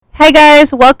Hi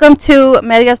guys, welcome to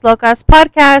Medias Lokas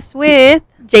podcast with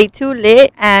J2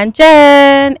 Lit. and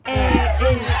Jen.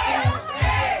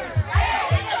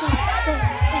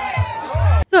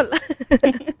 So,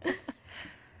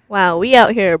 wow, we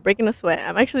out here breaking a sweat.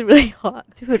 I'm actually really hot.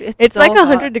 Dude, It's so like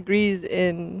 100 hot. degrees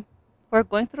in. We're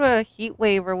going through a heat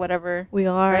wave or whatever. We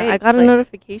are. Right? I got a Like-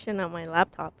 notification on my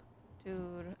laptop.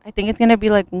 Dude, I think it's going to be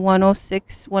like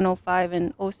 106, 105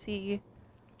 in OC.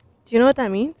 Do you know what that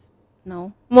means?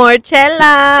 No. More chelas.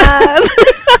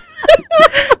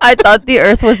 I thought the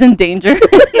earth was in danger.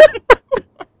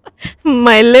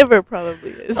 My liver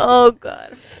probably is. Oh,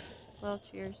 God. Well,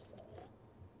 cheers.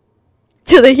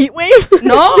 To the heat wave?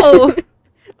 No. Oh,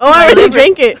 I already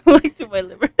drank it. Like to my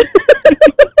liver.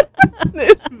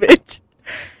 This bitch.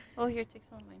 Oh, here, take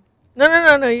some of mine.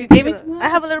 No. You gave me it. too much? I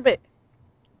have a little bit.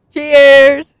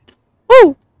 Cheers.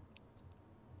 Woo.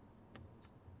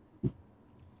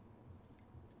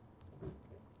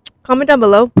 Comment down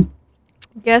below.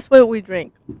 Guess what we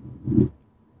drink.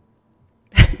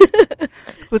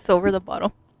 Scoots over the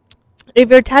bottle.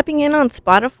 If you're tapping in on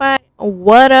Spotify,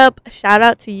 what up? Shout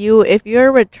out to you. If you're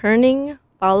a returning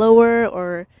follower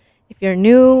or if you're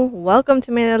new, welcome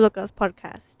to Media Lokas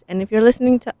podcast. And if you're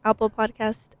listening to Apple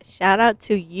Podcast, shout out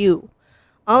to you.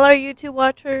 All our YouTube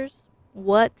watchers,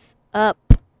 what's up?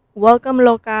 Welcome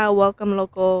Loca, welcome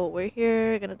Loco. We're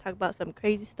here going to talk about some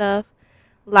crazy stuff,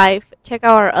 life. Check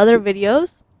out our other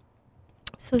videos.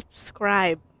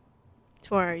 Subscribe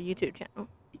to our YouTube channel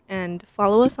and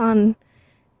follow us on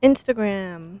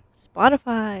Instagram,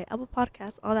 Spotify, Apple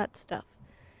Podcasts, all that stuff.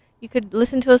 You could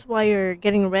listen to us while you're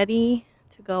getting ready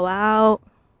to go out.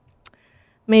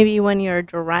 Maybe when you're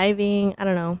driving, I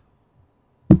don't know.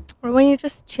 Or when you're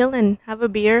just chilling, have a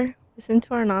beer, listen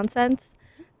to our nonsense,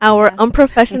 our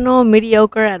unprofessional,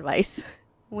 mediocre advice.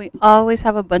 We always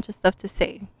have a bunch of stuff to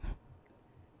say.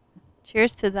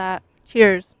 Cheers to that.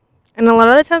 Cheers. And a lot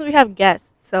of the times we have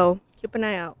guests, so keep an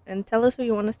eye out and tell us who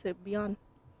you want us to be on.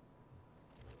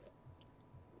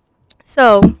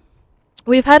 So,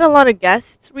 we've had a lot of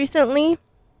guests recently,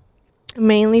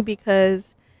 mainly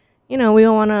because, we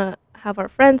don't want to have our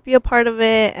friends be a part of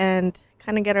it and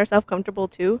kind of get ourselves comfortable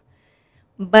too.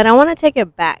 But I want to take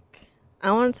it back.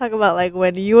 I want to talk about like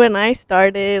when you and I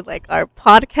started, like our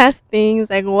podcast things,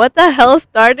 like what the hell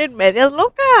started Medias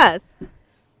Locas?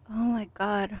 Oh my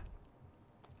God.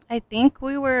 I think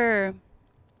I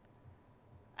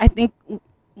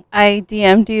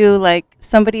DM'd you like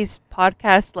somebody's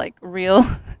podcast, like reel.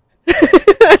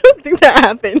 I don't think that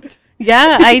happened.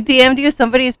 Yeah, I DM'd you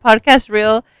somebody's podcast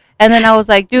reel. And then I was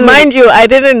like, dude. Mind you, I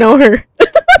didn't know her.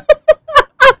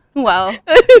 Wow.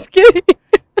 I'm just kidding.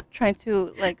 Trying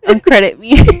to like uncredit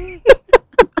me.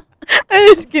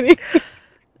 I'm just kidding.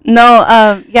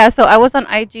 No, yeah, so I was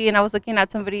on IG and I was looking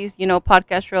at somebody's,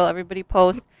 podcast reel. Everybody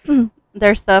posts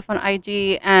their stuff on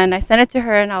IG, and I sent it to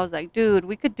her and I was like, dude,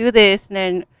 we could do this. And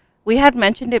then we had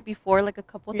mentioned it before like a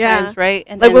couple times, right?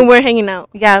 And like then, when we're hanging out.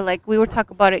 Yeah, like we would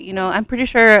talk about it, I'm pretty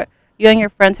sure you and your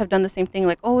friends have done the same thing,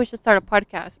 like, oh, we should start a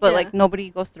podcast, but like nobody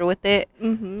goes through with it.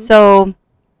 Mm-hmm. So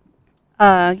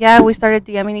we started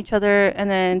DMing each other, and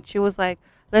then she was like,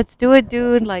 let's do it,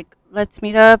 dude, like let's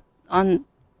meet up on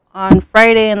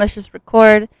Friday and let's just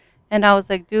record. And I was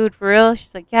like, dude, for real?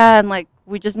 She's like, yeah. And like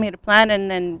we just made a plan, and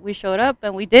then we showed up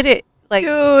and we did it. Like,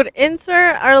 dude,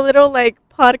 insert our little like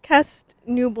podcast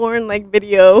newborn like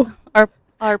video, our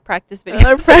practice video.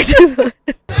 our practice.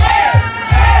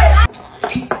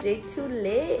 J2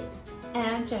 Lit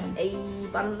and Jen. Hey,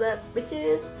 bottoms up,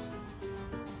 bitches.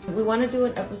 We want to do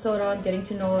an episode on getting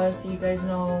to know us, so you guys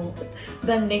know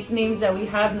the nicknames that we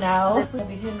have now. We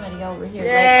hit Maria over here.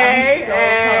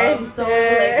 Yay, I'm so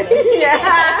like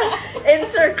yeah.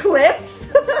 Insert clips.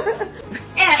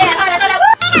 You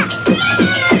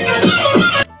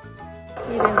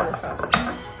didn't know this one.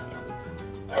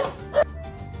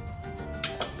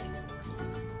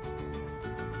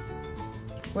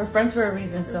 we're friends for a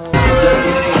reason, so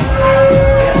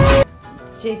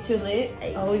J2 lit,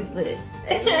 always lit.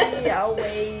 Hey,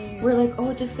 always. We're like,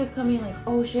 oh, Jessica's coming, like,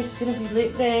 oh shit, it's gonna be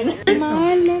lit then. Is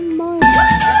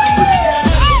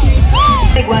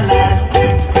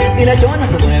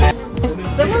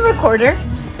that my recorder?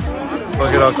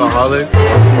 Fucking alcoholics.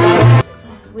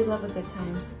 We love a good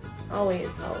time. Always.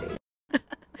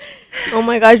 Oh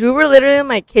my gosh, we were literally in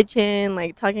my kitchen,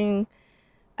 like talking.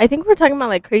 I think we were talking about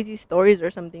like crazy stories or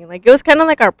something. Like it was kind of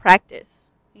like our practice.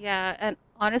 Yeah, and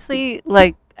honestly,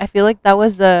 like I feel like that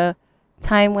was the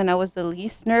time when I was the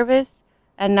least nervous,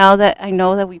 and now that I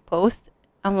know that we post,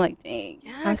 I'm like, dang,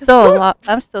 Yeah, I'm 'cause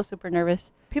I'm still super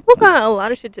nervous. People got a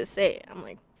lot of shit to say. I'm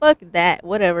like, fuck that,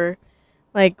 whatever.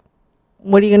 Like,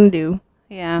 what are you gonna do?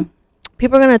 Yeah.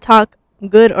 people are gonna talk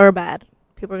good or bad.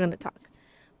 People are gonna talk.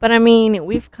 But I mean,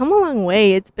 we've come a long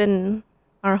way. It's been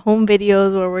our home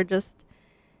videos where we're just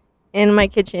in my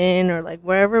kitchen or like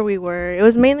wherever we were. It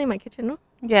was mainly my kitchen, no?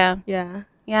 Yeah. Yeah.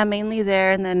 Yeah, mainly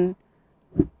there, and then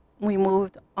we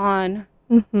moved on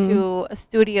Mm-hmm. to a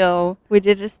studio, We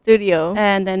did a studio.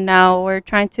 and then now we're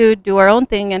trying to do our own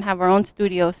thing and have our own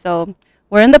studio. So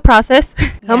we're in the process.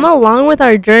 Come Yeah. along with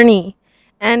our journey.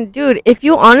 And dude, if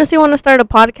you honestly want to start a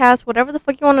podcast, whatever the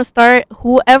fuck you want to start,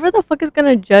 whoever the fuck is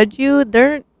gonna judge you,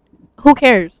 who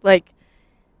cares? Like,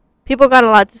 people got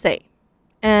a lot to say.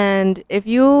 And if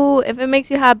it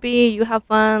makes you happy, you have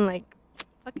fun, like,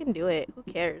 fucking do it. Who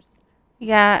cares?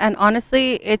 Yeah, and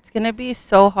honestly, it's gonna be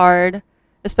so hard,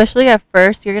 especially at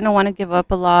first. You're gonna want to give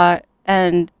up a lot,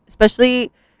 and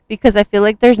especially because I feel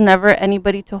like there's never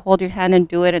anybody to hold your hand and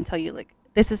do it and tell you like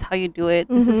this is how you do it.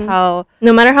 This is Mhm. how.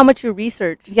 No matter how much you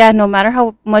research. Yeah, no matter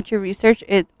how much you research,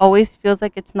 it always feels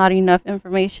like it's not enough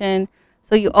information.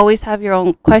 So you always have your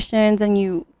own questions and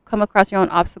you come across your own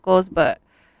obstacles, but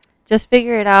just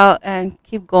figure it out and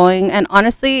keep going. And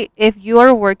honestly, if you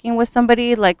are working with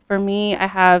somebody, like for me, I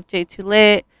have J2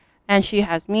 Lit and she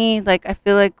has me, like I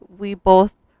feel like we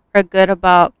both are good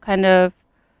about kind of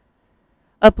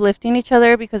uplifting each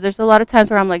other, because there's a lot of times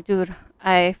where I'm like, dude,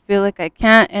 I feel like I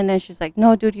can't, and then she's like,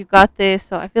 no, dude, you got this.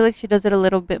 So I feel like she does it a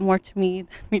little bit more to me than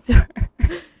me to her.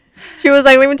 She was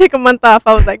like, let me take a month off.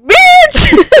 I was like, bitch!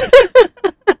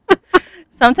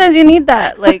 Sometimes you need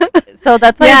that, like, so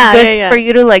that's why Yeah, it's good yeah. for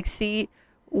you to like see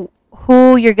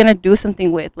who you're gonna do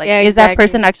something with. Like, Yeah, is that exactly.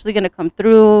 person actually gonna come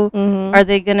through? Mhm. Are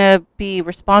they gonna be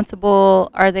responsible?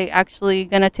 Are they actually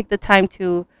gonna take the time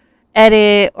to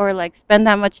edit or like spend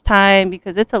that much time,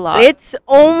 because it's a lot. It's,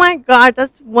 oh my god,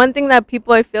 that's one thing that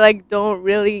people I feel like don't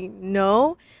really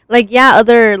know. Like, yeah,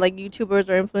 other like YouTubers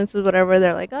or influencers, whatever,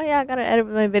 they're like, oh yeah, I gotta edit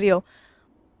my video.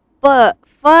 But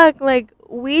fuck, like,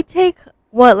 we take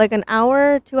what, like an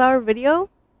hour, 2 hour video?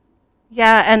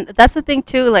 Yeah, and that's the thing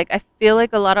too. Like, I feel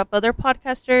like a lot of other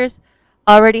podcasters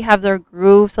already have their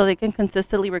groove, so they can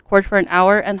consistently record for an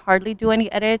hour and hardly do any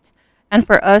edits. And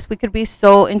for us, we could be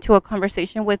so into a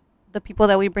conversation with the people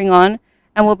that we bring on,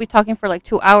 and we'll be talking for like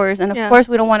 2 hours. And of Yeah. course,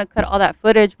 we don't want to cut all that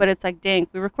footage, but it's like, dang,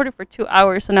 we recorded for 2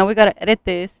 hours, so now we gotta edit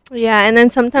this. Yeah, and then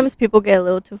sometimes people get a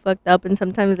little too fucked up, and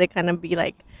sometimes they kind of be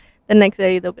like, the next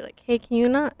day they'll be like, hey, can you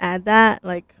not add that?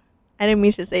 Like, I didn't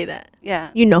mean to say that. Yeah,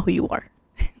 You know who you are.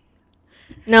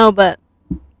 No, but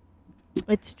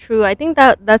it's true. I think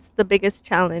that's the biggest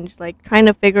challenge, like trying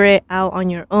to figure it out on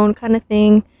your own kind of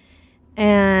thing.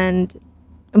 And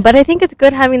but I think it's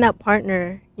good having that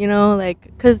partner,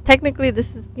 like, cuz technically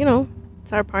this is,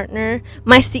 it's our partner.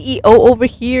 My CEO over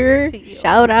here. CEO.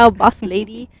 Shout out boss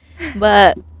lady.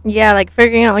 But yeah, like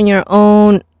figuring out on your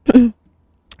own.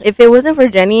 If it wasn't for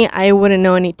Jenny, I wouldn't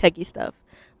know any techie stuff.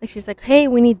 Like, she's like, "Hey,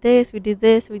 we need this, we do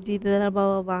this, we do that,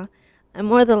 blah blah blah." I'm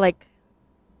more the like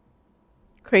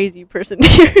crazy person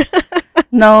here.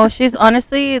 No, she's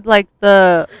honestly like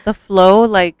the flow.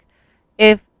 Like,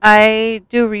 if I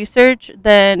do research,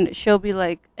 then she'll be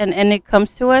like, and it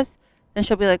comes to us, then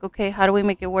she'll be like, okay, how do we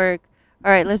make it work?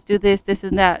 All right, let's do this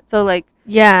and that. So like,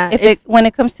 Yeah, if it when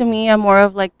it comes to me, I'm more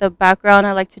of like the background.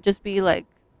 I like to just be like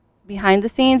behind the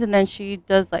scenes, and then she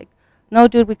does like, no,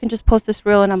 dude, we can just post this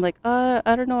reel, and I'm like, I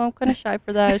don't know, I'm kind of shy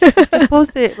for that. She's like, just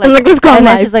post it. I'm like, let's go and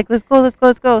then live. she's like, let's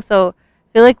go. So I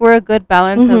feel like we're a good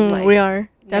balance of like we are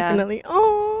yeah. definitely.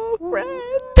 Oh,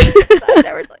 I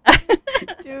never friend.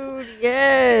 Dude,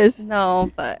 yes.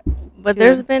 no, but But Dude.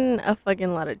 there's been a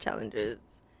fucking lot of challenges.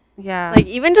 yeah, Like,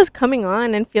 even just coming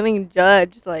on and feeling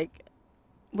judged, like,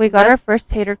 we got our that's-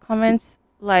 first hater comments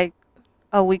like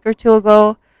a week or two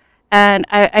ago, and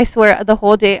I swear the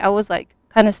whole day I was like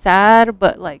kind of sad,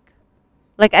 but like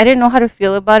I didn't know how to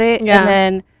feel about it. Yeah. And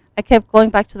then I kept going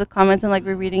back to the comments and like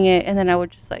rereading it, and then I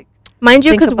would just like, mind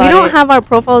you, think because we about don't it. have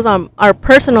our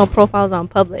personal profiles on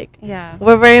public. yeah,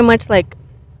 We're very much like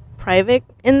private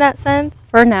in that sense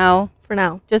for now, for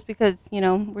now. just because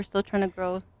we're still trying to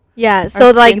grow. Yeah, so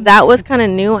skin. like that was kind of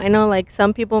new. I know like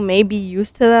some people may be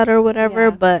used to that or whatever,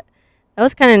 Yeah. but that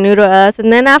was kind of new to us. And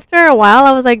then after a while,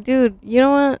 I was like, dude, you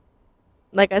know what?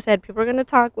 Like I said, people are gonna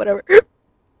talk, whatever.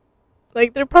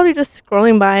 Like, they're probably just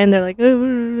scrolling by and they're like,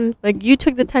 like, you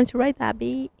took the time to write that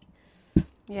beat.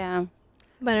 Yeah,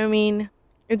 But I mean,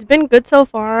 it's been good so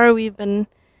far.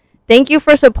 Thank you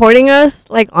for supporting us.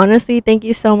 Like, honestly, thank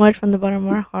you so much from the bottom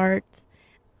of our hearts.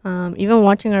 Even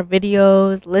watching our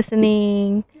videos,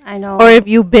 listening, I know. or if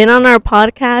you've been on our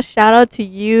podcast, shout out to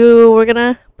you. We're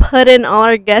gonna put in all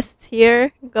our guests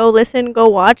here. Go listen, go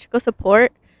watch, go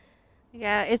support.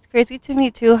 Yeah, it's crazy to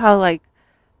me too how like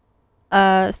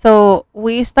so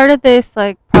we started this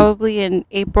like probably in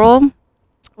April.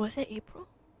 Was it April?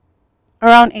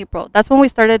 Around April. That's when we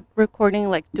started recording,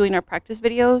 like doing our practice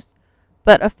videos.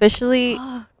 But officially,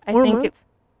 I 4 months. think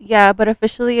but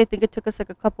officially, I think it took us like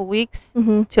a couple weeks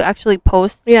Mm-hmm. to actually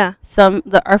post Yeah.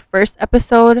 our first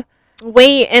episode.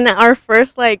 Wait, and our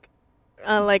first like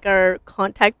our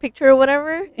contact picture or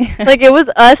whatever, like it was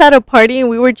us at a party and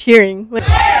we were cheering,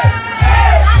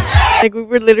 like we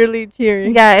were literally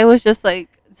cheering. Yeah, it was just like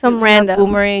Some doing a random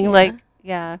boomerang, like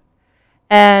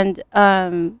and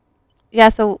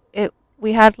so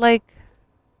we had like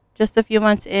just a few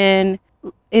months in.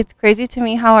 It's crazy to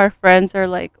me how our friends are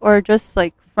like, or just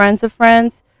like friends of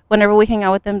friends, whenever we hang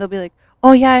out with them, they'll be like,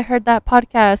 oh yeah, I heard that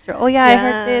podcast, or oh yeah, I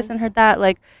heard this and heard that.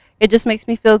 Like, it just makes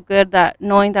me feel good that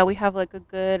knowing that we have like a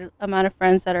good amount of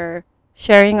friends that are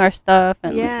sharing our stuff.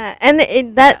 And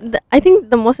I think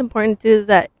the most important too is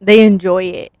that they enjoy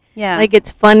it. yeah, Like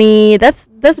it's funny. That's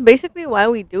basically why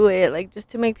we do it. Like just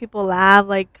to make people laugh.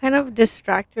 Like kind of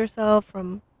distract yourself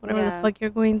from whatever the fuck you're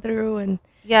going through. And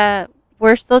yeah,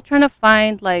 we're still trying to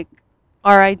find like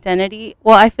our identity.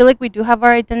 Well, I feel like we do have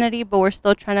our identity, but we're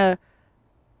still trying to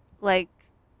like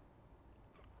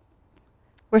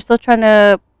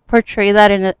portray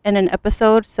that in an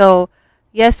episode. So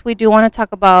yes, we do want to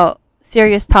talk about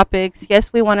serious topics.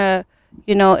 Yes, we want to,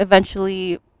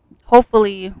 eventually,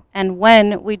 hopefully, and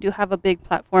when we do have a big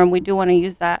platform, we do want to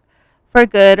use that for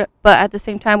good. But at the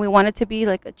same time, we want it to be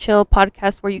like a chill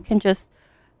podcast where you can just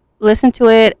listen to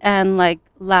it and like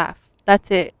laugh.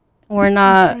 That's it. We're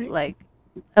not like,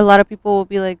 a lot of people will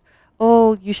be like,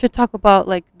 oh, you should talk about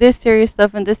like this serious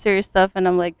stuff and this serious stuff. And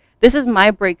I'm like, this is my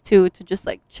break too, to just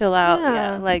like chill out.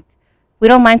 Yeah. Like, we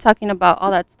don't mind talking about all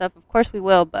that stuff. Of course we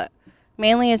will, but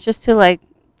mainly it's just to like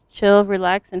chill,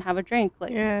 relax, and have a drink,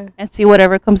 like, and see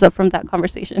whatever comes up from that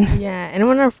conversation. Yeah, and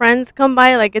when our friends come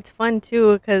by, like it's fun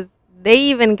too, because they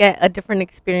even get a different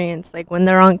experience, like when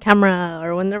they're on camera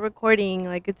or when they're recording.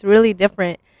 Like it's really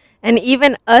different, and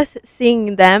even us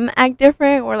seeing them act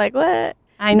different, we're like, what?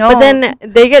 I know. But then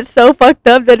they get so fucked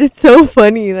up that it's so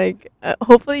funny. Like,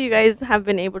 hopefully you guys have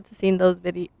been able to see those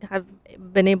videos.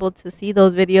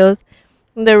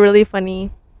 They're really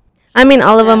funny. I mean,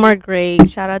 all of them are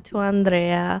great. Shout out to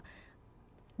Andrea,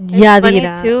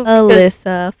 Yadira, too,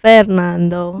 Alyssa,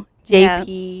 Fernando,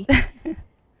 JP.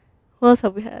 Who else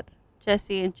have we had?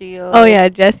 Jesse and Gio. Oh yeah,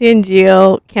 Jesse and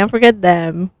Gio. Can't forget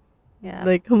them. Yeah.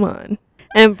 Like, come on.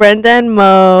 And Brenda and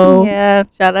Mo. Yeah.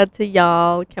 Shout out to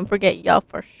y'all. Can't forget y'all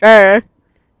for sure.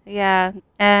 Yeah.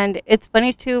 And it's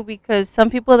funny too, because some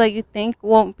people that you think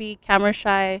won't be camera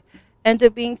shy end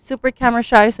up being super camera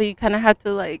shy. So you kind of have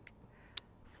to like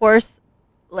force,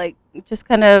 like, just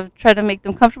kind of try to make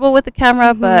them comfortable with the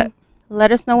camera. But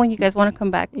let us know when you guys want to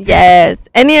come back. Yes.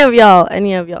 Any of y'all.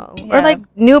 Yeah. Or like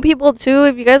new people too.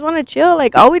 If you guys want to chill,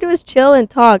 like all we do is chill and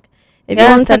talk. If you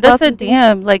want to send us a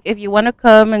DM. Like, if you want to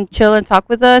come and chill and talk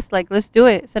with us, like, let's do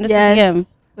it. Send us a DM.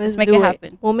 Let's make it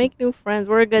happen. We'll make new friends.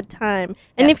 We're a good time.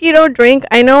 And if you don't drink,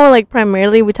 I know, like,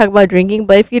 primarily we talk about drinking,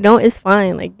 but if you don't, it's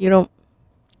fine. Like, you don't,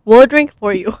 we'll drink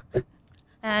for you.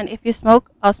 And if you smoke,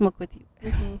 I'll smoke with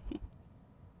you.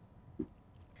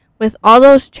 With all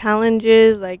those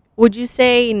challenges, like, would you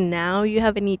say now you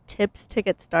have any tips to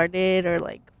get started? Or,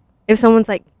 like, if someone's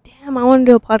like, damn, I want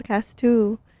to do a podcast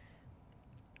too.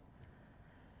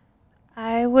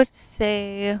 I would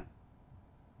say,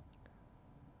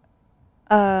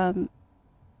 I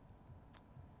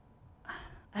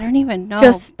don't even know.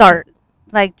 Just start.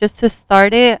 Like, just to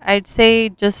start it, I'd say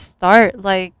just start.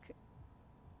 Like,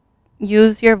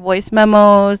 use your voice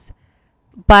memos,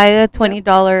 buy a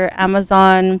 $20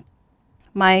 Amazon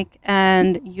mic,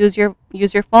 and use your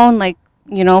phone. Like,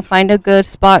 find a good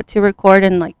spot to record,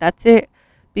 and like that's it.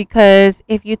 Because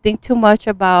if you think too much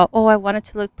about, oh, I want it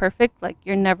to look perfect, like,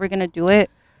 you're never gonna do it.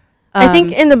 I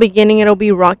think in the beginning it'll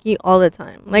be rocky all the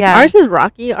time. Like, ours is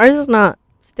rocky. Ours is not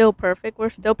still perfect. We're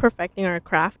still perfecting our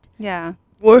craft. Yeah.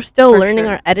 We're still learning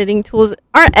our editing tools.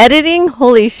 Our editing,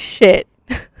 holy shit.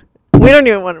 We don't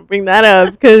even want to bring that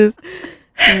up because,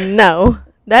 no.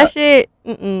 That shit,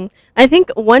 I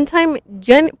think one time,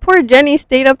 poor Jenny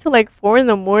stayed up till like 4 in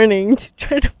the morning to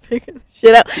try to figure the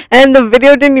shit out. And the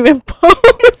video didn't even post.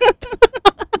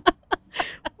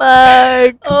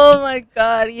 Fuck. Oh my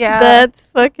god, yeah. That's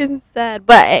fucking sad.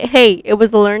 But hey, it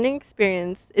was a learning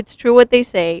experience. It's true what they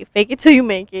say. Fake it till you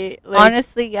make it. Like,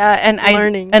 honestly, yeah. And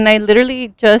learning. I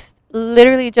literally just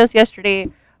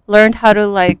yesterday learned how to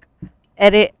like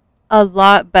edit a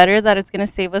lot better, that it's gonna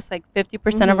save us like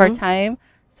 50% of our time.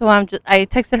 So I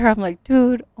texted her, I'm like,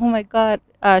 dude, oh my god.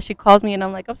 She called me and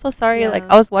I'm like, I'm so sorry. Like,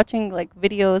 I was watching like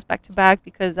videos back to back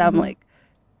because I'm like,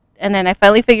 and then I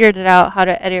finally figured it out how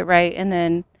to edit right. And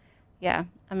then, yeah,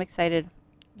 I'm excited.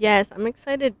 Yes, I'm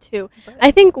excited too. But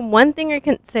I think one thing I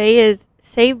can say is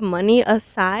save money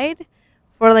aside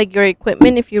for like your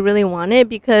equipment if you really want it,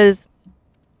 because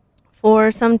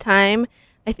for some time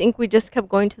I think we just kept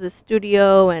going to the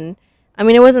studio, and I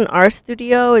mean it wasn't our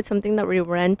studio, it's something that we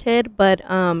rented, but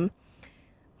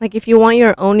like if you want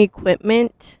your own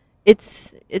equipment,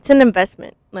 it's an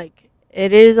investment. Like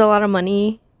it is a lot of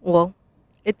money. Well,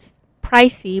 it's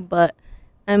pricey, but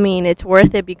I mean it's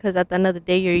worth it because at the end of the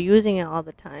day you're using it all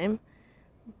the time.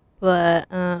 But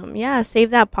yeah,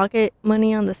 save that pocket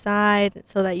money on the side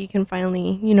so that you can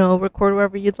finally, record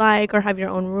wherever you'd like or have your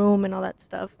own room and all that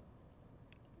stuff.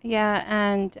 yeah,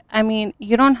 and I mean,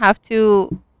 you don't have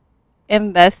to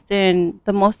invest in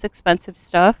the most expensive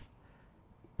stuff,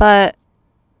 but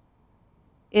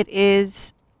it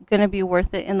is going to be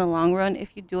worth it in the long run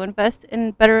if you do invest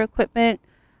in better equipment,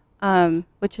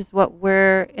 which is what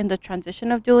we're in the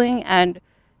transition of doing. And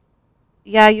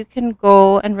yeah, you can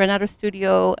go and rent out a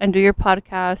studio and do your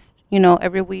podcast,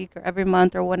 every week or every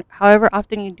month or however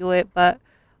often you do it. But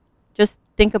just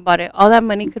think about it. All that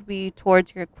money could be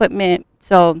towards your equipment.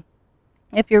 So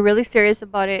if you're really serious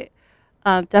about it,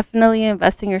 definitely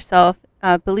invest in yourself,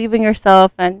 believe in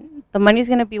yourself, and the money's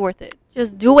going to be worth it.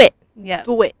 Just do it. Yeah.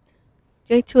 Do it.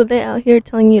 Jay Chule out here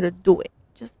telling you to do it.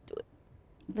 Just do it.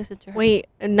 Listen to her. Wait,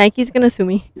 Nike's going to sue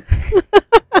me.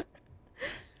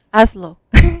 Hazlo.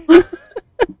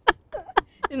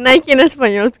 Nike in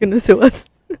Espanol is going to sue us.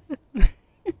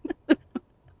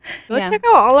 Go Yeah. check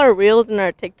out all our reels and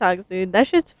our TikToks, dude. That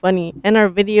shit's funny. And our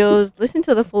videos. Listen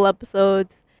to the full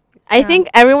episodes. I Yeah. think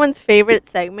everyone's favorite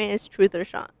segment is Truth or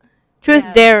Shot. Truth,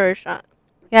 Yeah. Dare, or Shot.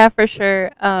 Yeah, for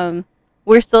sure.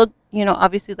 We're still,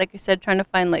 obviously, like I said, trying to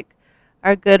find like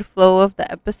our good flow of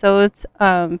the episodes.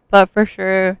 But for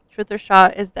sure, Truth or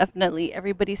Shot is definitely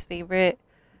everybody's favorite.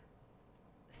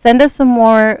 Send us some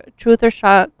more Truth or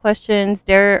Shot questions,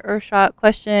 Dare or Shot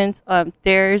questions,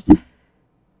 dares.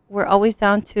 We're always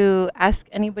down to ask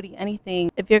anybody anything.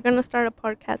 If you're going to start a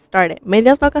podcast, start it.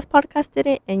 Medias Locas podcast did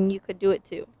it, and you could do it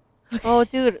too. Oh,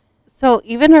 dude. So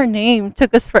even our name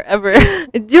took us forever.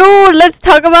 Dude, let's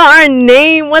talk about our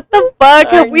name. What the fuck?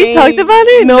 Our Have we name. talked about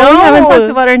it? No, we haven't talked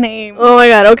about our name. Oh my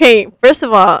god. Okay, first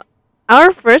of all,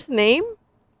 our first name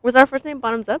was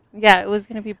Bottoms Up. Yeah, it was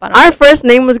gonna be bottom. Our first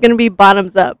name was gonna be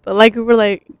Bottoms Up, but like we were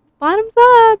like Bottoms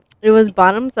Up. It was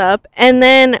Bottoms Up, and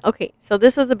then okay, so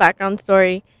this was a background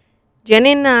story.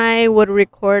 Jenny and I would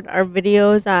record our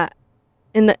videos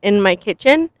in my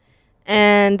kitchen,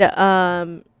 and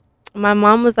my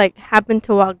mom was like happened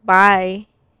to walk by,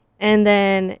 and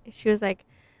then she was like,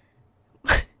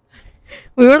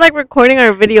 we were like recording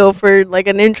our video for like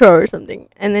an intro or something,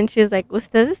 and then she was like,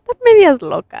 "Ustedes están medias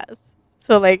locas."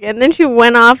 So like, and then she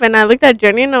went off, and I looked at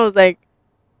Jenny, and I was like,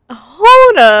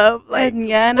 "Hold up!" Like,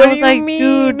 and what I was do you like, mean?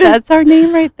 dude, that's our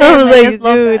name right there. I was Medias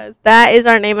like, dude, Locas. that is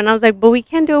our name, and I was like, but we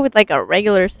can't do it with like a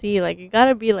regular C. Like, it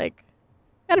gotta be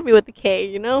with the K,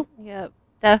 you know? Yep,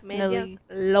 Medias definitely.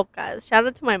 locas. Shout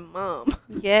out to my mom.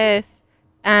 Yes,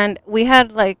 and we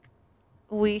had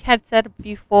said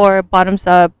before Bottoms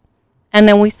Up, and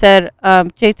then we said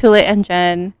Jay Tule and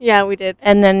Jen, Yeah, we did.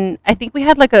 and then I think we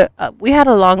had we had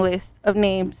a long list of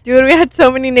names. Dude, we had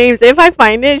so many names. If I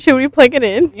find it, should we plug it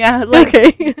in? Yeah, like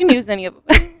Okay. you can use any of them.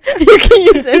 You can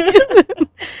use it.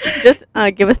 Just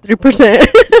give us 3%.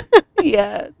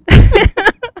 Yeah.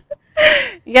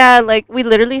 Yeah, like we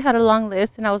literally had a long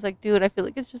list, and I was like, dude, I feel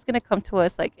like it's just gonna come to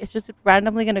us. Like it's just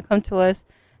randomly gonna come to us.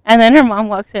 And then her mom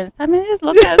walks in. I mean, just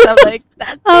look at us. I'm like,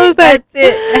 I was like, that's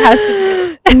it. It has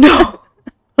to be. No.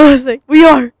 I was like, we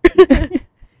are.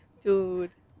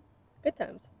 Dude. Good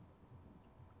times.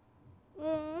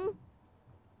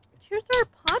 Cheers to our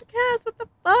podcast. What the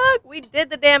fuck? We did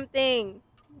the damn thing.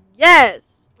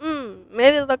 Yes.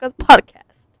 Medias Locas podcast.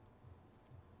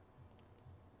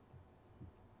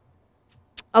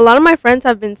 A lot of my friends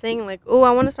have been saying like, oh,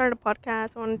 I want to start a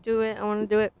podcast. I want to do it. I want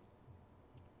to do it.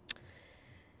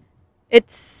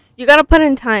 You gotta put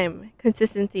in time,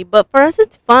 consistency. But for us,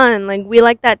 it's fun. Like we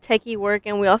like that techie work,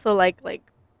 and we also like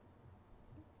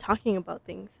talking about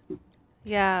things.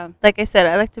 Yeah, like I said,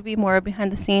 I like to be more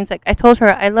behind the scenes. Like I told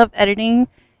her, I love editing.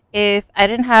 If I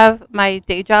didn't have my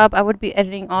day job, I would be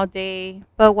editing all day.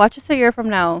 But watch us a year from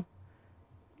now.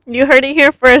 You heard it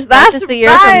here first. That's That's just a year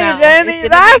from right, now. Jenny. It's gonna be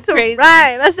That's crazy.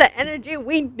 right. That's the energy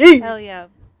we need. Hell yeah.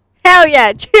 Hell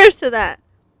yeah. Cheers to that.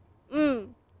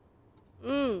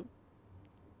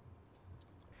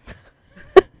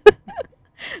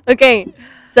 Okay,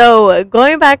 so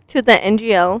going back to the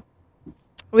NGL,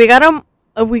 we got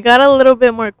a little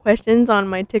bit more questions on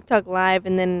my TikTok live,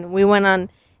 and then we went on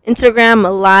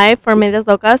Instagram live for Medias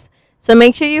Locas. So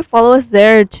make sure you follow us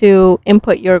there to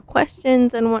input your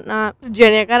questions and whatnot.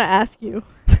 Jenny, I gotta ask you.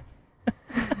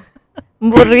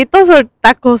 Burritos or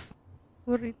tacos?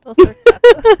 Burritos or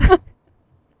tacos?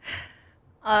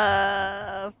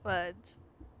 Fudge.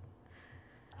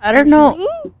 I don't know.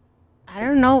 Really? I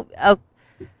don't know.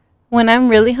 When I'm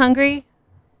really hungry,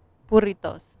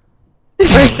 burritos.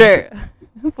 For sure.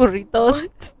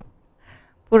 Burritos.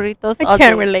 Burritos I all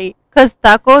can't day. relate. Because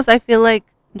tacos, I feel like,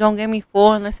 don't get me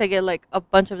full unless I get like a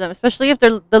bunch of them. Especially if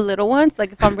they're the little ones.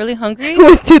 Like if I'm really hungry,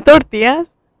 With 2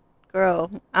 tortillas?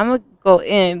 girl, I'm going to go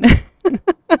in.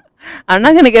 I'm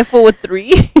not going to get full with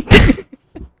 3.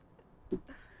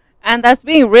 And that's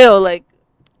being real. Like,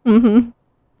 Mm-hmm.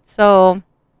 so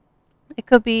it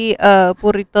could be a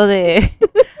burrito de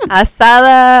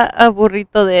asada, a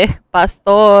burrito de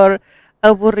pastor,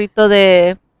 a burrito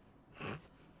de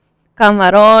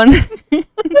camarón.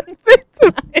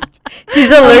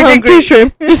 She's I'm allergic hungry. to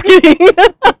shrimp. Just kidding.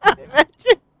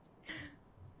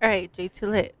 All right, J Too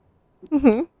Lit.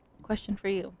 Mm-hmm. Question for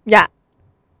you: Yeah.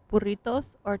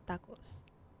 burritos or tacos?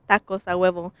 Tacos a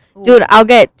huevo. Ooh. Dude, I'll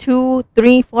get 2,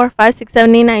 3, 4, 5, 6,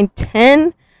 7, 8, 9,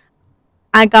 10.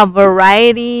 I got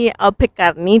variety. I'll pick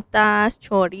carnitas,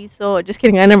 chorizo. Just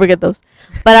kidding. I never get those.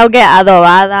 But I'll get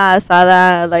adobada,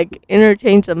 asada. Like,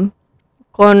 interchange them.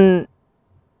 Con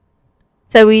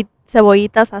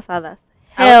cebollitas asadas.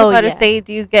 I was Hell about yeah. to say,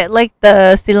 do you get like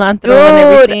the cilantro Dude, and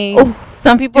everything? oof.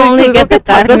 Some people Dude, only can we get go the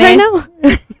carne. tacos right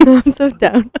now? I'm so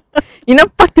down. You know,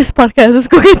 fuck this podcast. Let's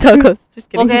go get tacos. Just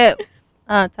kidding. We'll get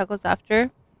tacos after.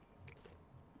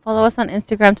 Follow us on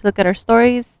Instagram to look at our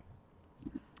stories.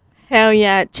 Hell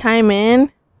yeah. Chime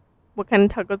in. What kind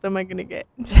of tacos am I going to get?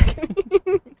 Just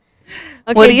kidding.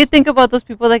 What do you think about those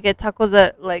people that get tacos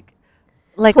that like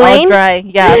all Plain? dry?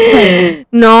 Yeah, plain.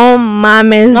 No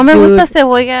mames, No me dude. gusta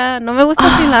cebolla, no me gusta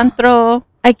cilantro,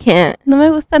 I can't. no me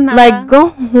gusta nada. Like, go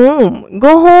home.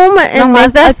 Go home and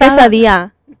Nomás make de a asada.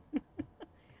 quesadilla.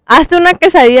 Hazte una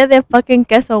quesadilla de fucking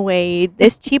queso, güey.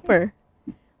 It's cheaper.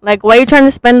 Like, why are you trying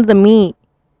to spend the meat?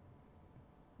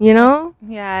 You know?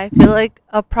 Yeah, I feel like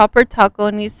a proper taco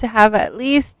needs to have at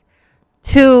least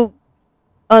 2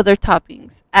 other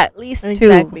toppings. At least 2.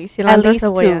 Exactly. At Cilantro, least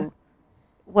cebolla. 2.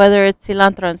 Whether it's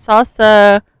cilantro and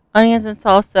salsa, onions and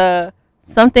salsa,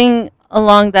 something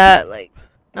along that, like,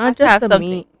 it Not has to just have the something.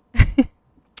 meat.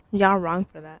 Y'all wrong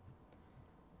for that.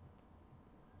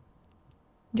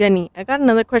 Jenny, I got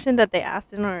another question that they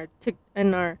asked in our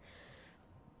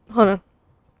hold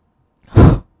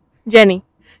on. Jenny,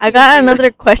 I got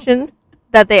another question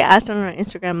that they asked on our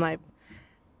Instagram live.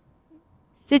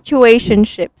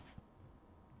 Situationships.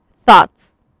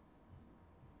 Thoughts.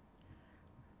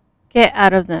 Get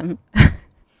out of them.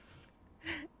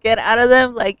 Get out of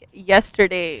them like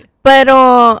yesterday.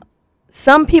 Pero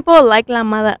some people like la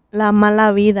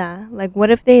mala vida. Like, what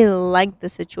if they like the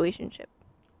situationship?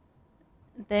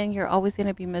 Then you're always going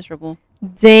to be miserable.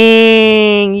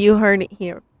 Dang, you heard it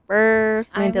here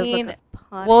first. I Mendes mean,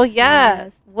 Lokas well, yeah.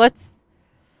 podcast.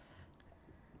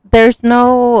 There's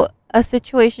no, a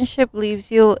situationship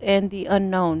leaves you in the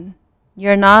unknown.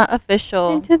 You're not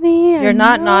official. Into the You're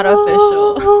not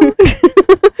official. unknown.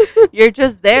 You're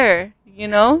just there, you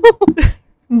know?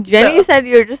 Jenny So- said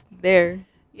you're just there.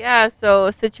 Yeah, so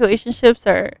situationships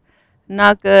are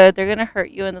not good. They're going to hurt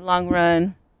you in the long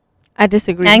run. I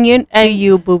disagree. And Do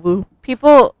you, boo boo?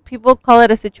 people call it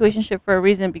a situationship for a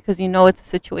reason, because you know it's a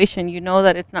situation. You know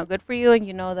that it's not good for you, and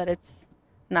you know that it's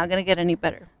not going to get any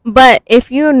better. But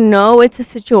if you know it's a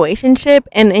situationship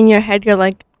and in your head you're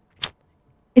like,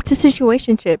 it's a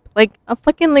situationship. Like,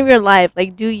 fucking live your life.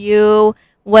 Like, do you,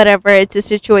 whatever, it's a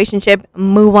situationship,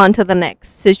 move on to the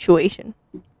next situation.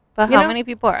 But You how know? many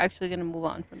people are actually going to move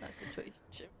on from that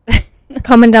situationship?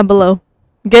 Comment down below.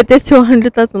 Get this to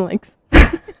 100,000 likes.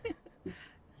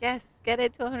 Yes, get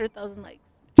it to 100,000 likes.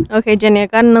 Okay, Jenny, I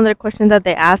got another question that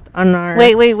they asked on our...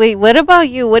 Wait. What about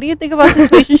you? What do you think about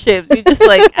situationships? You just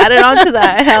like added on to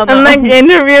that. Hell no. I'm like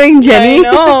interviewing Jenny.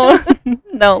 No.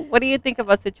 No. What do you think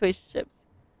about situationships?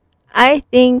 I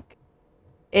think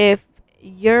if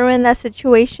you're in that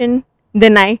situation,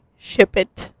 then I ship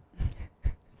it.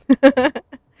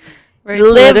 Very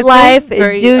Live political, life,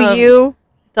 very, do you.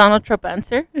 Donald Trump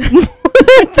answer.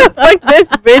 What the fuck, this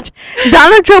bitch?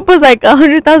 Donald Trump was like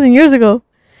 100,000 years ago.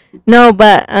 No,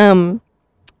 but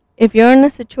if you're in a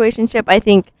situationship, I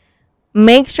think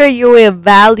make sure you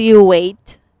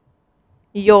evaluate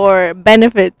your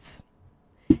benefits.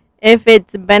 If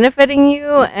it's benefiting you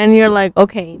and you're like,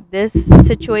 okay, this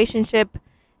situationship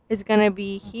is going to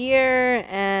be here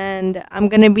and I'm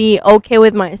going to be okay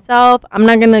with myself. I'm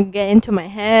not going to get into my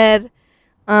head.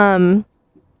 I'm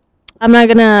not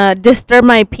going to disturb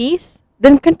my peace.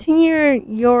 then continue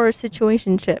your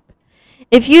situationship.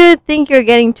 If you think you're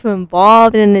getting too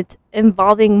involved and it's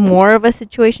involving more of a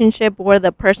situationship where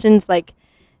the person's like,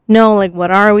 no, like,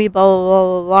 what are we, blah, blah,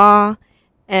 blah, blah, blah,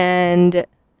 and,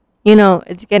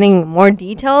 it's getting more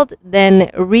detailed, then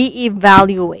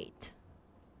reevaluate.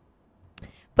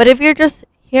 But if you're just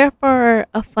here for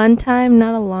a fun time,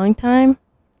 not a long time,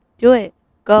 do it.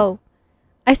 Go.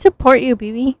 I support you,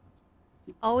 baby.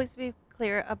 Always be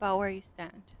clear about where you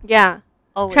stand. Yeah.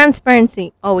 Always.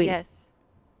 Transparency. Always. Yes.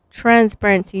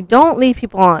 Transparency. Don't lead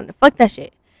people on. Fuck that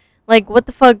shit. Like, what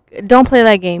the fuck? Don't play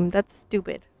that game. That's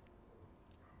stupid.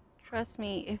 Trust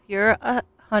me, if you're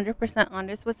 100%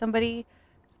 honest with somebody,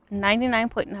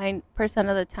 99.9%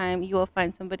 of the time, you will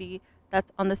find somebody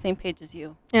that's on the same page as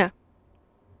you. Yeah.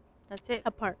 That's it.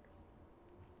 Apart.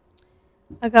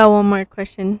 I got one more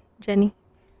question, Jenny.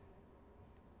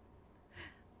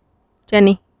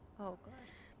 Jenny. Oh, God.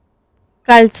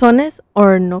 Calzones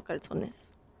or no calzones?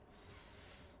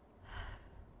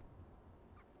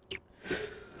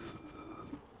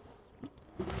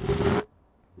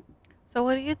 So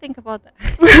what do you think about that?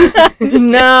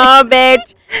 No,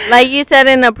 bitch. Like you said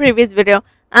in a previous video,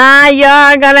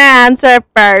 you're gonna answer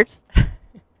first.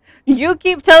 You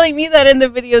keep telling me that in the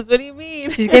videos. What do you mean?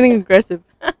 She's getting aggressive.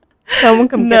 Someone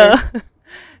come get her.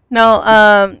 No,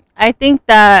 I think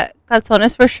that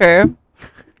calzones for sure.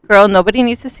 Girl, nobody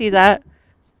needs to see that.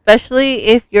 Especially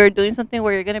if you're doing something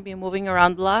where you're going to be moving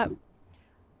around a lot.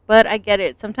 But I get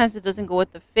it. Sometimes it doesn't go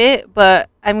with the fit. But,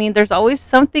 I mean, there's always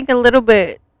something a little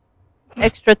bit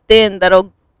extra thin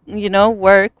that'll,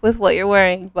 work with what you're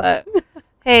wearing. But,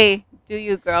 hey, do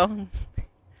you, girl.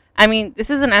 I mean, this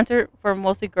is an answer for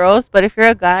mostly girls. But if you're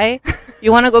a guy,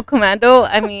 you want to go commando,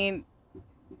 I mean,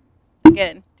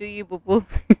 again, do you, boo-boo.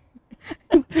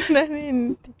 Dude, I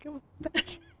didn't think about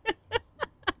that.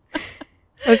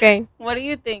 Okay. What do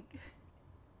you think?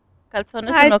 Calzones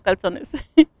or no calzones?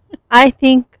 I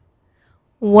think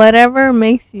whatever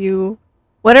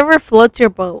floats your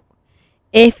boat.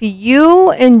 If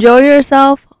you enjoy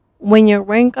yourself when you're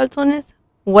wearing calzones,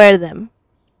 wear them.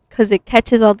 Because it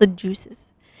catches all the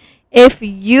juices. If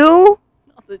you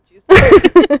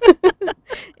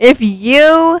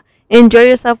enjoy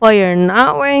yourself while you're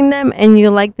not wearing them and you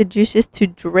like the juices to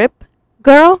drip,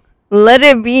 girl, let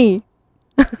it be.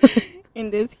 In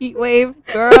this heat wave,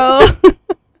 girl.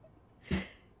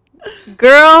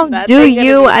 Girl, That do thing gonna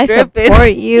you. be I dripping.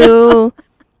 support you.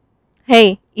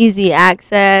 Hey, easy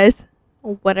access.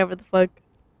 Whatever the fuck.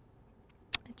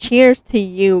 Cheers to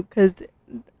you, because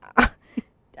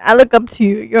I look up to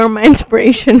you. You're my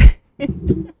inspiration.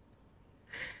 That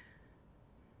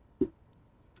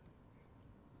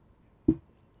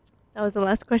was the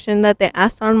last question that they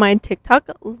asked on my TikTok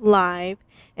live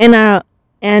and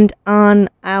on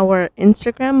our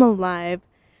Instagram live.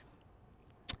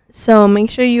 So make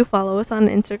sure you follow us on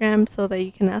Instagram so that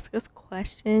you can ask us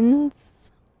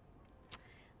questions.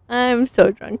 I'm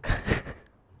so drunk.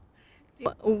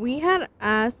 We had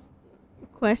asked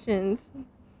questions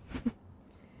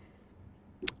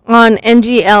on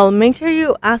NGL. Make sure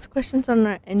you ask questions on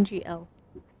our NGL.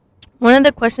 One of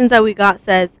the questions that we got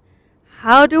says,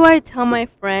 how do I tell my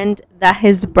friend that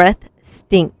his breath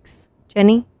stinks?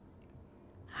 Jenny?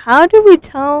 How do we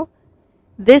tell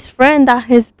this friend that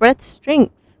his breath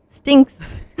stinks?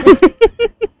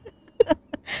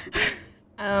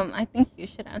 I think you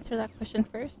should answer that question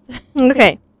first.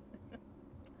 Okay.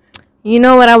 You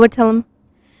know what I would tell him?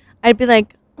 I'd be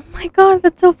like, oh my God,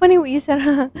 that's so funny what you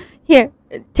said. Here,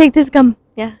 take this gum.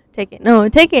 Yeah, take it. No,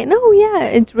 take it. No, yeah,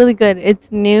 it's really good.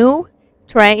 It's new.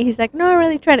 Try it. He's like, no, I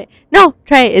really tried it. No,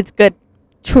 try it. It's good.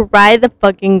 Try the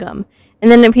fucking gum. And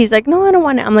then if he's like, no, I don't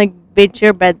want it. I'm like, bitch,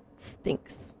 your breath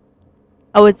stinks.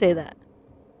 I would say that.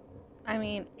 I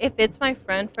mean, if it's my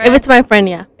friend, If it's my friend,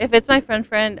 yeah. If it's my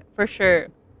friend, for sure,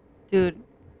 dude,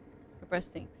 your breath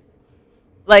stinks.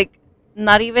 Like,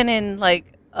 not even in like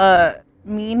a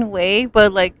mean way,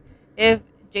 but like if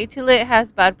JT Lit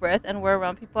has bad breath and we're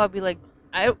around people, I'd be like,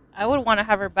 I would want to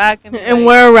have her back and, And like,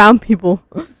 we're around people.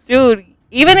 dude.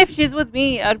 Even if she's with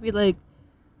me, I'd be like,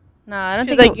 nah, I don't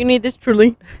She's think. like, you need this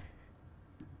truly.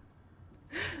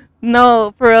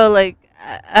 No, for real. Like,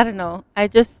 I don't know. I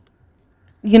just,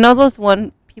 those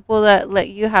one people that let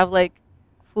you have like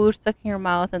food stuck in your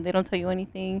mouth and they don't tell you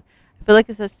anything. I feel like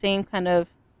it's the same kind of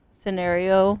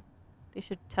scenario. They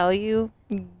should tell you.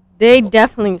 They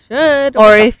definitely should.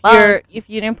 Or if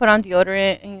you didn't put on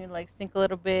deodorant and you like stink a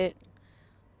little bit,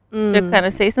 should kind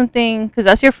of say something because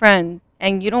that's your friend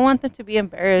and you don't want them to be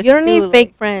embarrassed. You don't need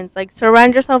fake friends. Like,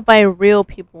 surround yourself by real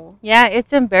people. Yeah,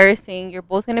 it's embarrassing. You're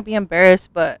both gonna be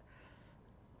embarrassed, but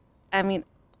I mean,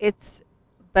 it's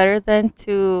better than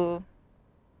to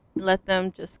let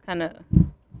them just kind of,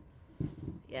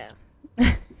 yeah.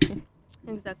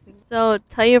 Exactly. So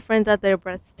tell your friends that their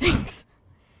breath stinks.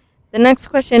 The next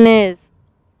question is,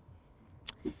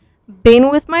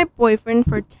 been with my boyfriend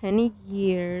for 10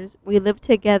 years. We live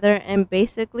together and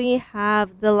basically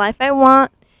have the life I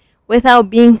want without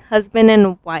being husband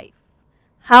and wife.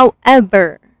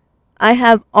 However, I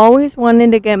have always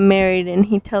wanted to get married and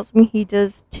he tells me he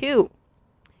does too.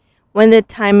 When the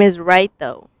time is right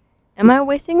though. Am I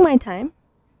wasting my time?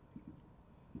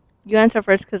 You answer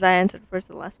first because I answered first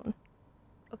the last one.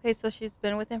 Okay, so she's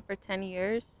been with him for 10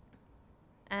 years,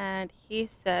 and he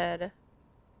said,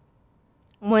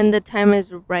 When the time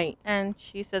is right. and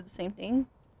she said the same thing.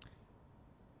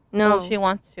 No, Well, she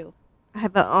wants to. I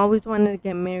have always wanted to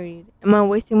get married. Am I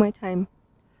wasting my time?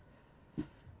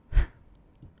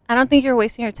 I don't think you're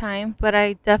wasting your time, but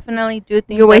I definitely do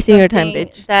think You're that's wasting your time, something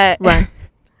bitch. That Run.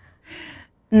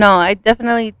 No, I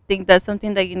definitely think that's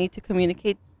something that you need to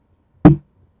communicate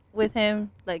with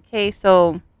him. Like, hey,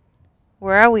 so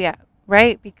where are we at,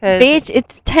 right? Because Bitch,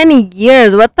 it's 10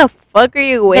 years. What the fuck are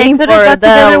you they waiting for? could have got The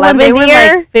together when they 11th were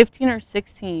year? like 15 or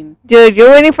 16. Dude, you're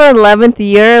waiting for the 11th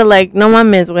year? Like, no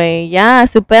mames, güey. Ya,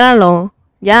 supéralo.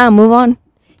 Ya, move on.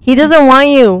 He doesn't want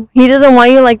you. He doesn't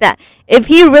want you like that. If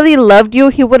he really loved you,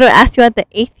 he would have asked you at the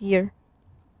 8th year.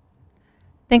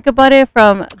 Think about it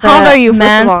from How old are the you, first of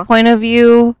man's all? point of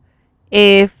view.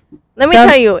 If Let me some-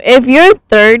 tell you, if you're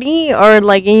 30 or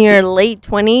like in your late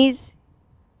 20s,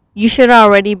 you should have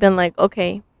already been like,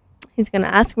 okay, he's going to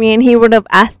ask me, and he would have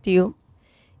asked you.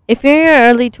 If you're in your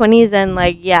early 20s, then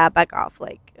like, yeah, back off.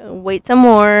 Like, wait some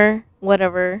more,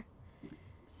 whatever.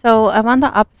 So I'm on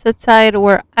the opposite side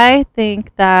where I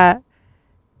think that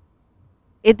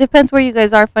it depends where you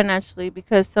guys are financially,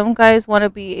 because some guys want to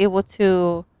be able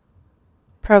to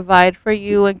provide for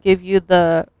you and give you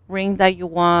the ring that you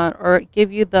want or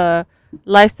give you the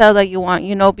lifestyle that you want,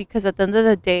 because at the end of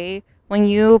the day, when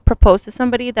you propose to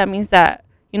somebody, that means that,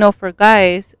 for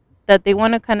guys, that they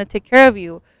want to kind of take care of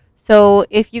you. So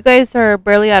if you guys are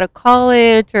barely out of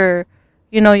college, or,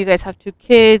 you guys have 2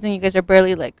 kids and you guys are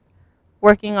barely like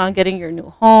working on getting your new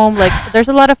home, like there's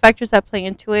a lot of factors that play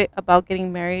into it about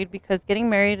getting married, because getting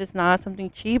married is not something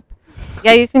cheap.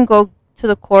 Yeah, you can go to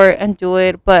the court and do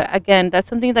it, but again, that's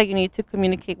something that you need to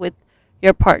communicate with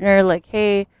your partner, like,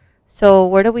 hey, so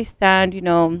where do we stand?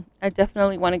 I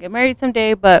definitely want to get married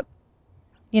someday, but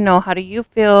how do you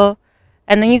feel?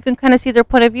 And then you can kind of see their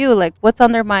point of view, like what's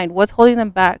on their mind, what's holding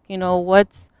them back,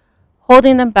 what's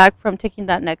holding them back from taking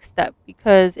that next step,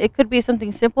 because it could be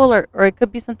something simple, or it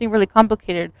could be something really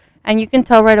complicated, and you can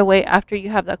tell right away after you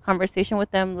have that conversation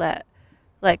with them that,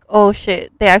 like, oh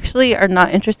shit, they actually are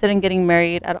not interested in getting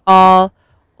married at all,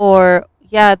 or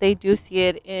yeah, they do see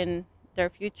it in their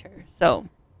future. So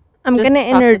I'm just going to talk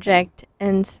with them. interject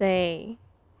and say,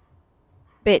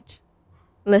 bitch,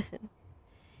 listen.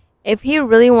 If he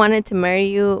really wanted to marry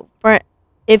you,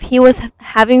 if he was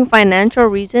having financial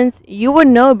reasons, you would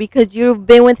know because you've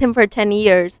been with him for 10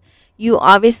 years. You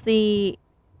obviously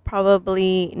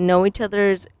probably know each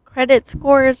other's credit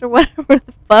scores or whatever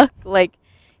the fuck. Like,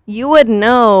 you would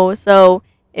know. So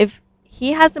if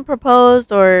he hasn't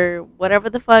proposed or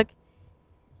whatever the fuck,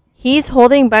 he's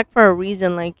holding back for a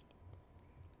reason. Like,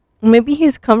 maybe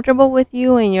he's comfortable with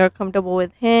you and you're comfortable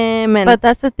with him. And But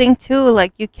that's the thing too,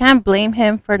 like you can't blame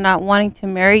him for not wanting to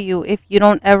marry you if you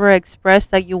don't ever express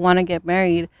that you want to get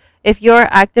married. If you're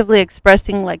actively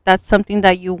expressing like that's something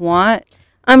that you want,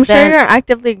 I'm sure then you're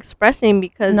actively expressing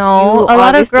because no, you a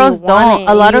lot of obviously girls want don't. it, A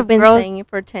and lot you've of been girls saying it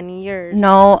for 10 years.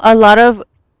 No, a lot of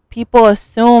people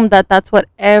assume that that's what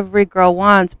every girl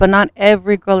wants, but not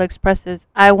every girl expresses,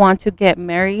 I want to get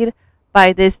married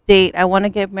by this date. I want to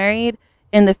get married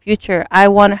in the future. I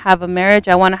want to have a marriage.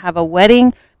 I want to have a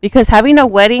wedding, because having a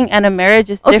wedding and a marriage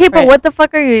is Okay, different. but what the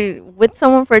fuck are you with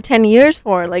someone for 10 years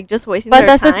for? Like, just wasting But their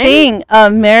that's time? the thing. A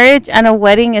marriage and a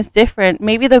wedding is different.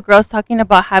 Maybe the girl's talking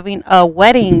about having a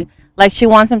wedding. Like, she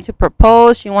wants him to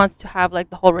propose. She wants to have, like,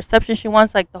 the whole reception. She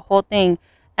wants, like, the whole thing.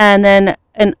 And then,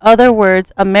 in other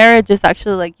words, a marriage is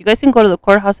actually, like, you guys can go to the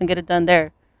courthouse and get it done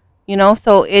there.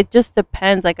 So it just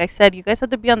depends. Like I said, you guys have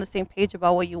to be on the same page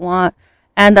about what you want.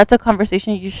 And that's a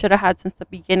conversation you should have had since the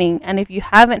beginning. And if you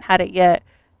haven't had it yet,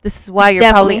 this is why you're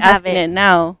Definitely probably have asking it. it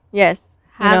now. Yes.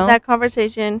 You Have know? that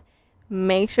conversation.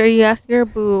 Make sure you ask your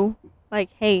boo, like,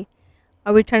 hey,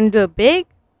 are we trying to do it big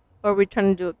or are we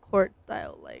trying to do it court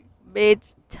style? Like,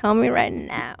 bitch, tell me right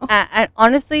now. And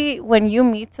honestly, when you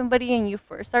meet somebody and you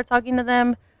first start talking to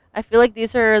them, I feel like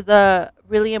these are the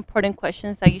really important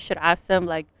questions that you should ask them.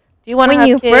 Like, do you want to When have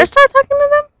you kids? first start talking to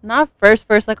them? Not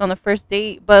first, like on the first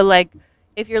date, but like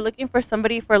if you're looking for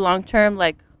somebody for long term,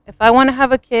 like if I want to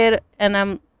have a kid and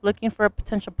I'm looking for a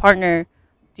potential partner,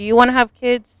 do you want to have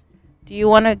kids? Do you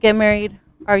want to get married?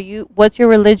 What's your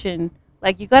religion?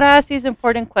 Like, you got to ask these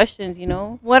important questions, you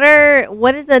know? What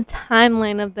is the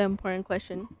timeline of the important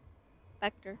question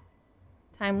factor?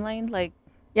 Timeline, like,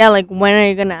 Yeah, like when are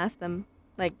you gonna ask them?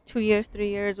 Like 2 years, 3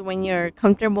 years, when you're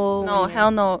comfortable. no, When you're,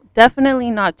 hell no.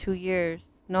 Definitely not 2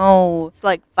 years. No. it's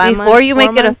like 5 months. Before you 4 make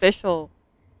it months, official.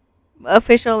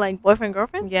 official, like boyfriend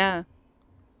girlfriend. Yeah.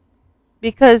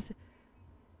 Because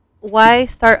why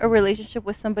start a relationship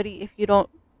with somebody if you don't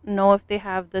know if they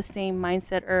have the same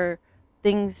mindset or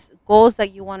goals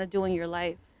that you want to do in your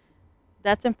life?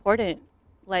 That's important.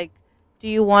 Like, do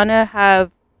you want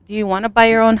to buy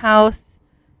your own house?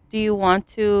 Do you want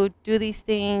to do these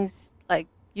things? Like,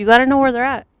 you got to know where they're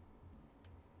at.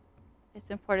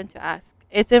 It's important to ask.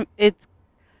 It's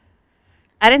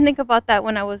I didn't think about that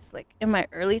when I was like in my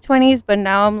early 20s, but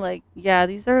now I'm like, yeah,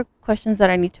 these are questions that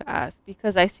I need to ask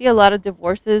because I see a lot of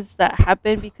divorces that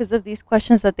happen because of these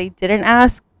questions that they didn't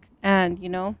ask, and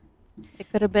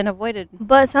it could have been avoided.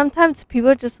 But sometimes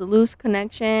people just lose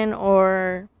connection,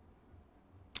 or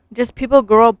just people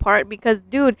grow apart because,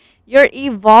 dude, you're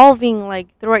evolving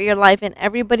like throughout your life, and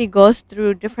everybody goes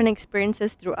through different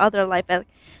experiences throughout their life.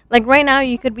 Like right now,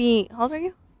 you could be. How old are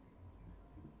you?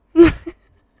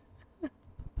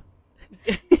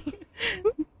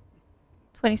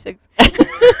 26.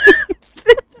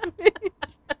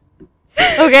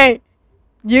 Okay,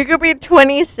 you could be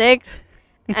 26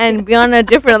 and be on a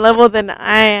different level than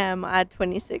I am at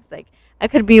 26. Like, I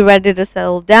could be ready to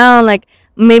settle down. Like,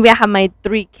 maybe I have my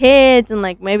 3 kids, and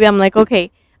like maybe I'm like,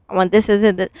 okay, I want this, this,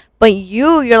 and this. But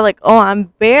you're like, oh, I'm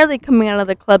barely coming out of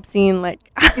the club scene. Like,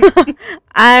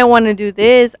 I want to do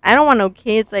this. I don't want no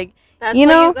kids. Like, That's you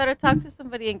why know, you gotta talk to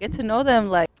somebody and get to know them.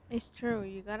 Like, it's true.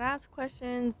 You gotta ask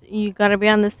questions. You gotta be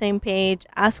on the same page.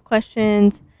 Ask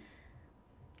questions.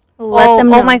 Let them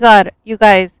know. oh my God, you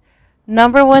guys,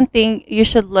 number one thing you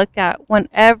should look at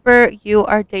whenever you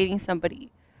are dating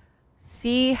somebody,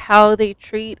 see how they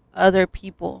treat other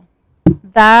people.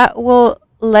 That will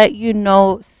let you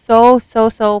know so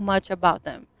much about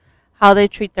them. How they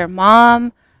treat their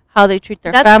mom, how they treat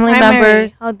their That's family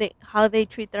primary. members. How they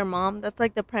treat their mom. That's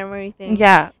like the primary thing.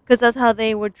 Yeah. Because that's how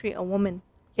they would treat a woman.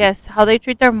 Yes, how they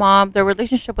treat their mom, their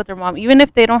relationship with their mom. Even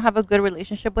if they don't have a good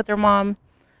relationship with their mom,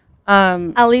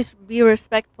 At least be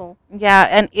respectful. yeah,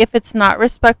 and if it's not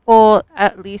respectful,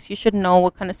 at least you should know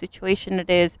what kind of situation it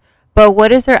is. But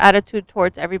what is their attitude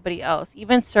towards everybody else?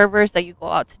 Even servers that you go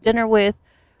out to dinner with,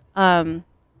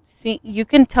 see, you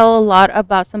can tell a lot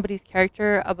about somebody's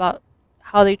character about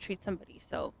how they treat somebody.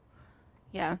 So,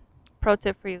 yeah, pro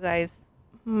tip for you guys.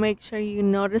 Make sure you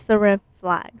notice the red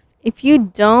flags. If you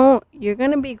don't, you're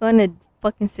gonna be going to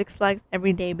fucking Six Flags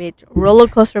every day, bitch. Roller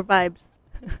coaster vibes,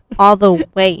 all the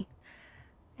way.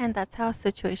 And that's how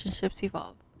situationships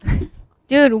evolve.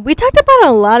 Dude, we talked about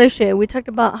a lot of shit. We talked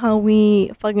about how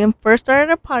we fucking first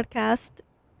started a podcast.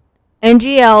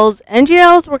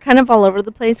 NGLs were kind of all over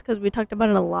the place because we talked about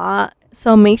it a lot.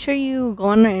 So make sure you go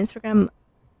on our Instagram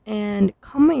and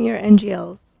comment your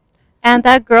NGLs. And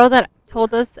that girl that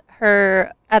told us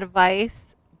her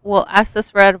advice, well, asked us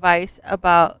for advice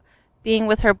about being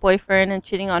with her boyfriend and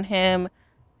cheating on him,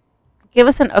 give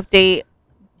us an update.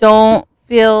 Don't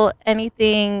feel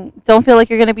anything. Don't feel like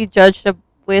you're going to be judged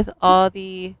with all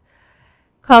the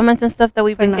comments and stuff that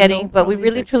we've been Fernando getting. But we probably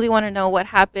really, judged. truly want to know what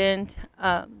happened.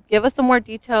 Give us some more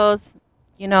details.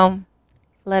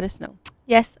 Let us know.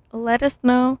 Yes, let us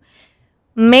know.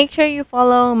 Make sure you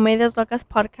follow Medias Locas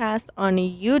podcast on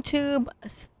YouTube,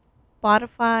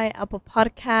 Spotify, Apple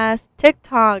Podcasts,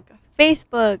 TikTok,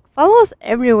 Facebook. Follow us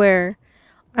everywhere.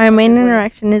 Our main Everywhere.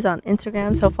 interaction is on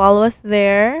Instagram, so follow us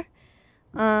there.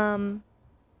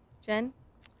 Jen?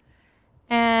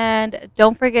 And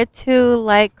don't forget to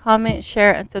like, comment,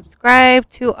 share, and subscribe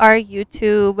to our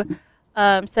YouTube.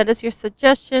 Send us your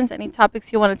suggestions, any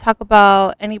topics you want to talk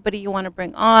about, anybody you want to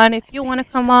bring on. If you want to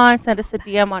come on, send us a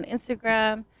DM on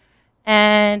Instagram.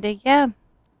 And yeah,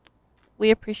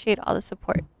 we appreciate all the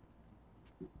support.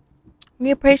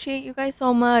 We appreciate you guys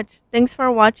so much. Thanks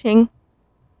for watching.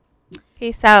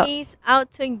 Peace out. Peace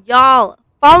out to y'all.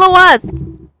 Follow us.